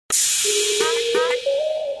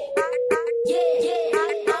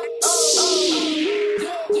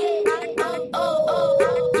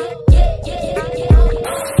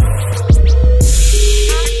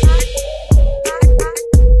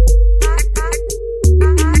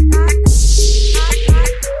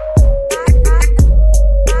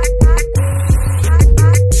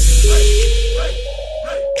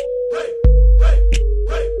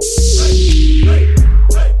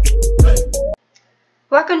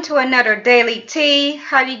On to another Daily Tea.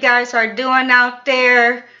 How you guys are doing out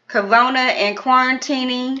there? Corona and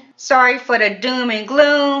quarantining. Sorry for the doom and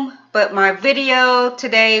gloom, but my video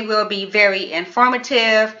today will be very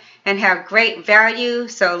informative and have great value.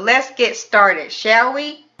 So let's get started, shall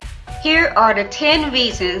we? Here are the 10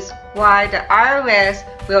 reasons why the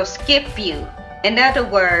IRS will skip you. In other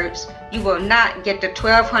words, you will not get the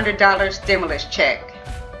 $1,200 stimulus check.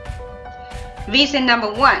 Reason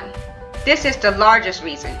number 1. This is the largest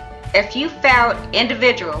reason. If you filed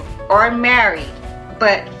individual or married,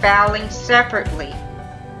 but filing separately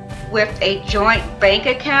with a joint bank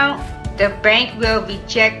account, the bank will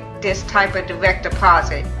reject this type of direct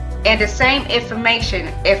deposit. And the same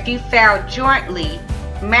information if you filed jointly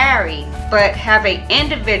married, but have an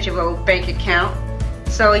individual bank account.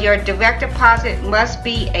 So your direct deposit must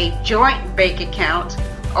be a joint bank account,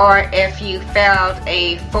 or if you filed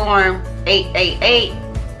a Form 888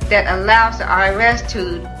 that allows the IRS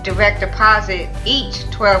to direct deposit each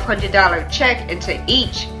 $1,200 check into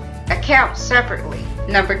each account separately.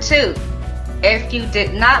 Number 2, if you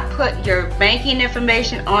did not put your banking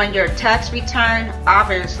information on your tax return,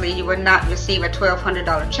 obviously you will not receive a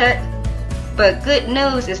 $1,200 check. But good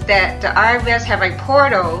news is that the IRS have a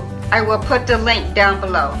portal. I will put the link down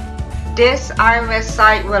below. This IRS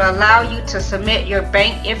site will allow you to submit your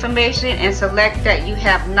bank information and select that you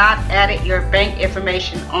have not added your bank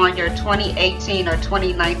information on your 2018 or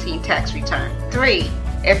 2019 tax return. 3.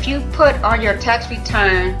 If you put on your tax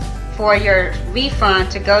return for your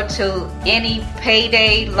refund to go to any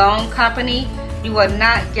payday loan company, you will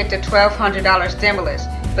not get the $1,200 stimulus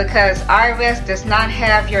because IRS does not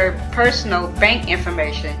have your personal bank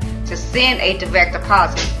information to send a direct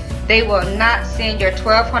deposit. They will not send your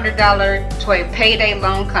 $1,200 to a payday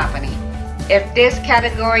loan company. If this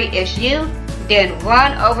category is you, then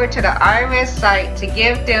run over to the IRS site to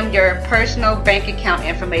give them your personal bank account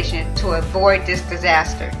information to avoid this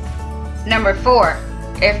disaster. Number 4,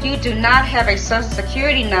 if you do not have a Social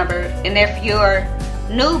Security number, and if your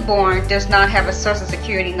newborn does not have a Social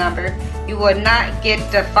Security number, you will not get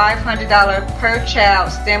the $500 per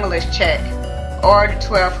child stimulus check or the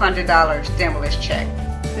 $1,200 stimulus check.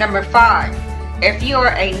 Number 5, if you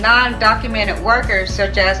are a non-documented worker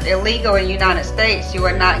such as illegal in the United States, you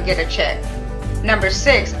will not get a check. Number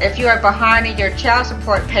 6, if you are behind in your child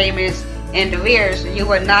support payments and arrears, you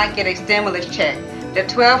will not get a stimulus check. The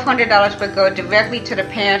 $1,200 will go directly to the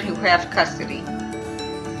parent who has custody.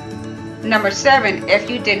 Number 7, if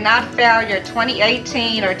you did not file your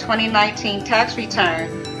 2018 or 2019 tax return,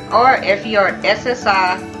 or if you are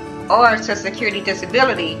SSI or Social Security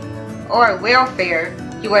Disability or welfare,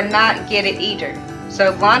 you will not get it either.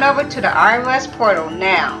 So run over to the IRS portal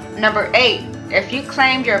now. Number 8, if you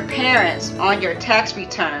claim your parents on your tax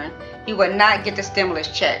return, you will not get the stimulus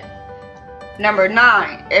check. Number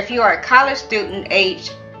 9, if you are a college student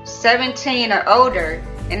aged 17 or older,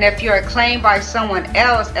 and if you are claimed by someone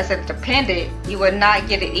else as a dependent, you will not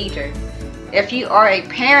get it either. If you are a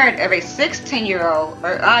parent of a 16-year-old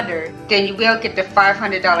or under, then you will get the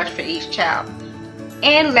 $500 for each child.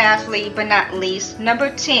 And lastly but not least, number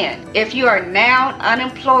 10, if you are now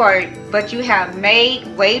unemployed but you have made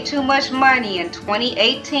way too much money in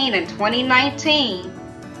 2018 and 2019,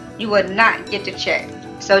 you will not get the check.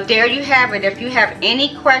 So there you have it. If you have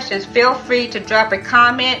any questions, feel free to drop a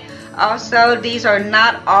comment. Also, these are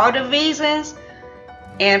not all the reasons.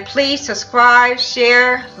 And please subscribe,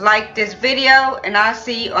 share, like this video, and I'll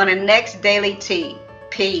see you on the next Daily Tea.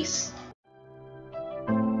 Peace.